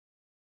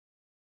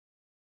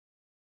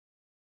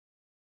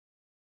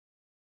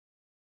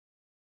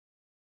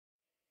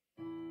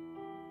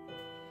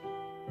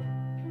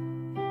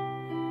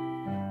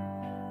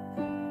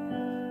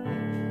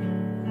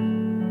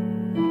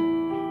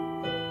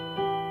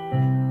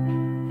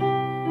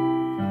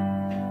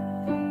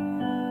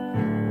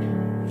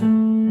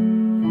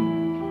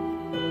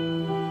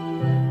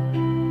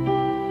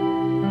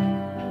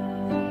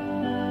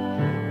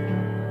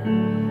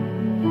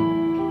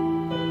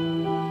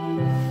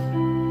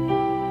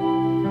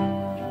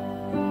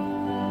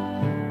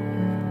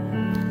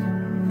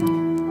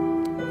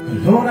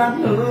Lord, I'd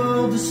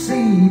love to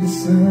see the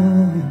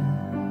sun.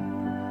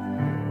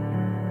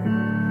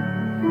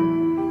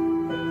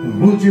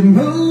 Would you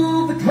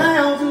move the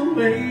clouds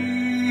away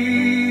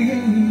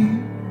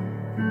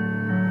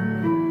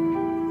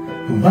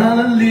while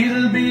a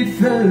little bit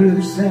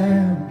further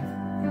south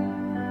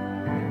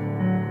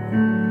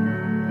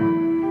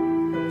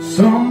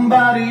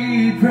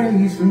somebody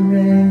prays for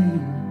rain?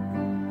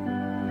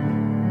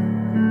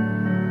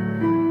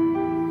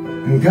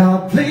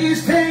 God,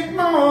 please take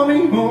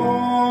mommy home,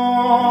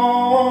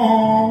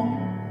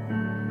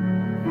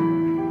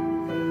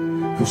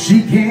 'cause she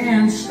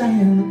can't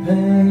stand the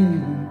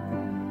pain.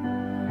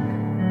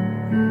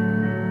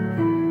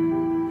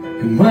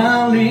 And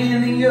while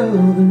in the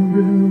other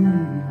room,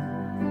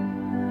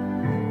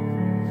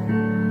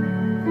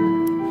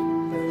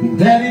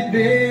 Daddy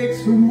begs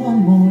for one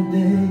more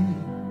day.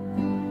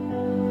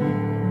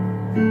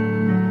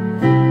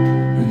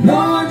 And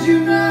Lord, you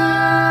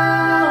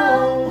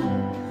know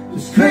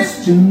this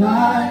Christian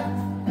life,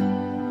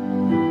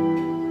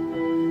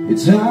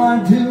 it's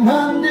hard to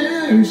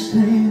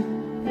understand.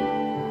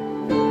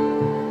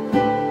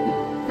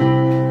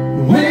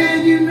 When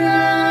you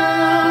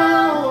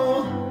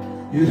know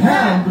you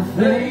have the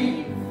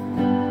faith,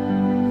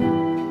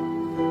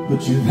 but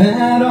you've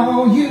had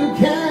all you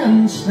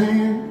can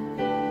stand.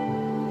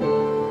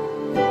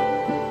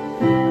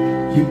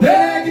 You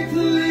beg and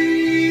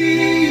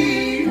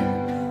plead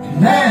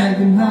and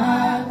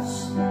agonize.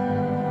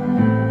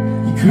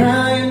 You're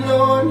crying,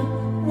 Lord,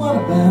 what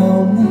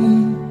about me?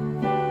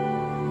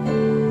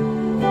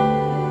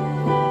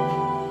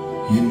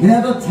 You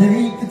never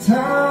take the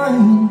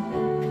time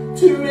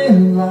to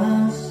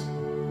realize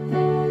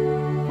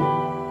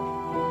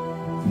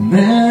the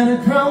man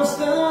across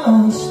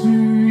the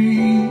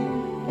street.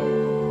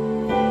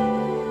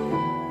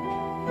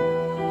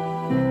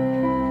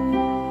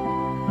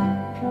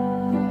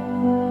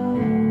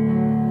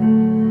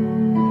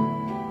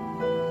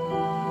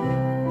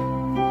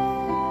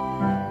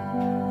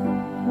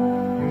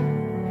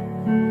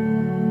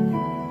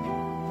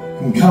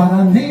 God, I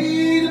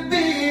need a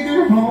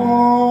bigger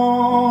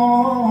home.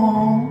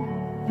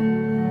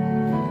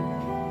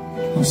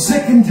 I'm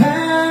sick and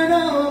tired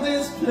of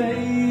this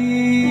place.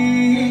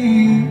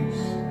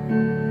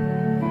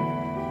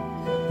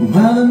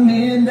 While the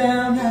men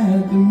down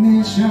at the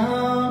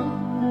mission,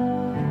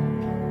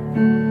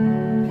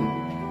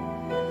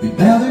 they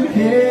bow their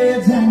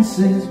heads and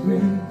says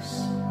grace.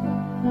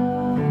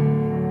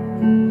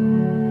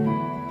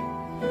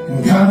 And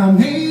God, I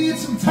need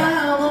some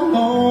time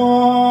alone.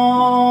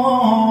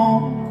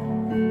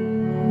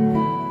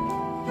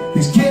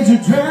 These kids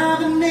are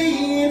driving me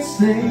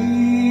insane.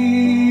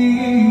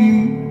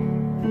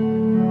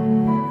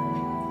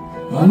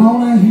 I'm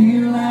on a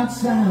hill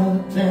outside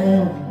of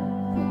town.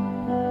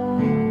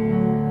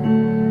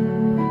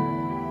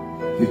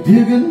 They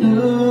dig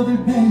another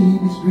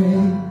baby's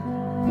grave.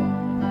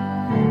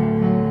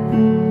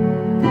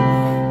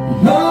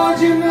 Lord,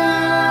 you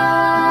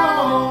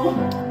know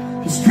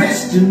this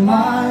Christian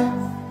life,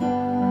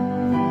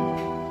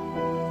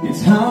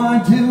 it's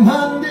hard to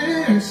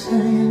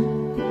understand.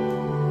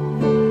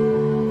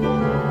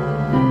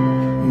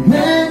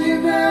 When you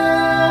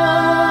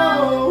know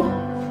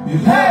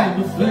you've had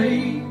the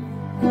faith,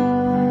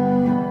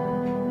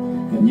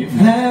 and you've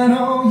had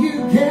all you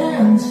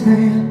can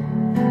stand.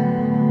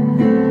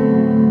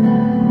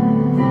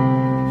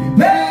 You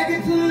beg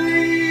and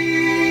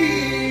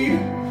plead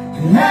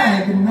and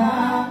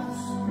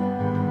agonize.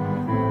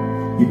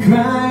 You're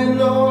crying,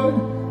 Lord,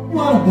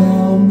 what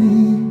about me?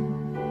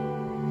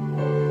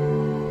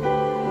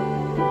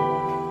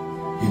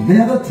 You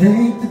never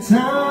take the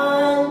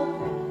time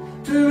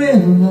to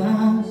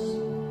realize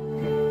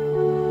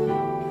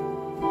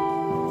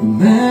the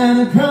man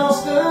across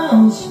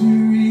the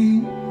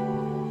street.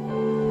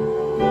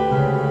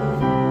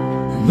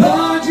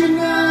 Lord, you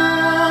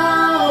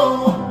know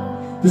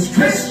this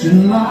Christian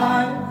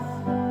life,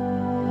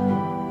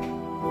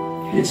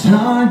 it's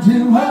hard to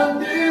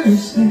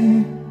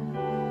understand.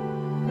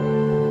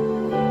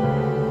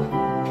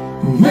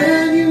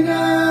 When you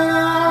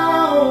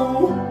know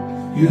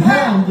you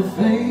have the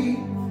faith,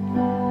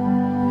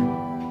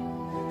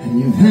 and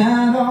you've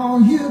had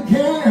all you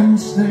can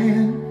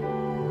stand.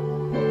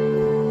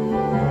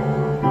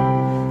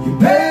 You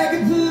beg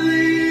and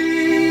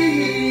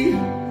plead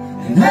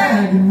and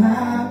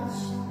agonize.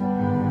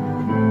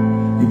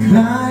 You're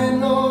crying,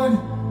 Lord,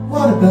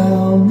 what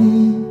about me?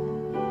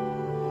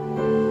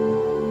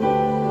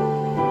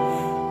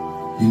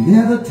 You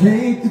never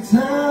take the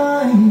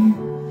time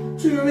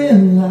to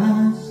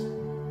realize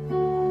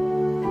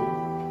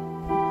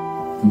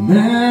the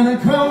man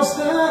across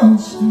the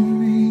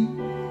street.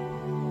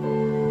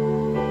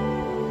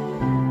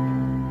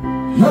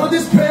 Lord,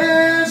 this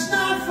prayer's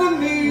not for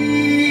me.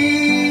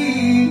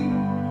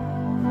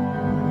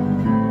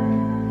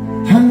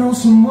 I know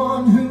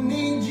someone who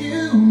needs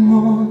you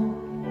more.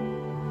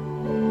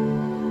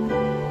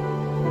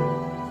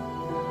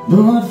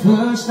 But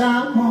first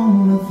I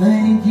wanna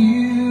thank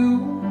you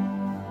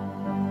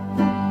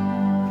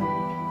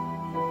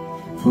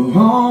for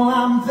all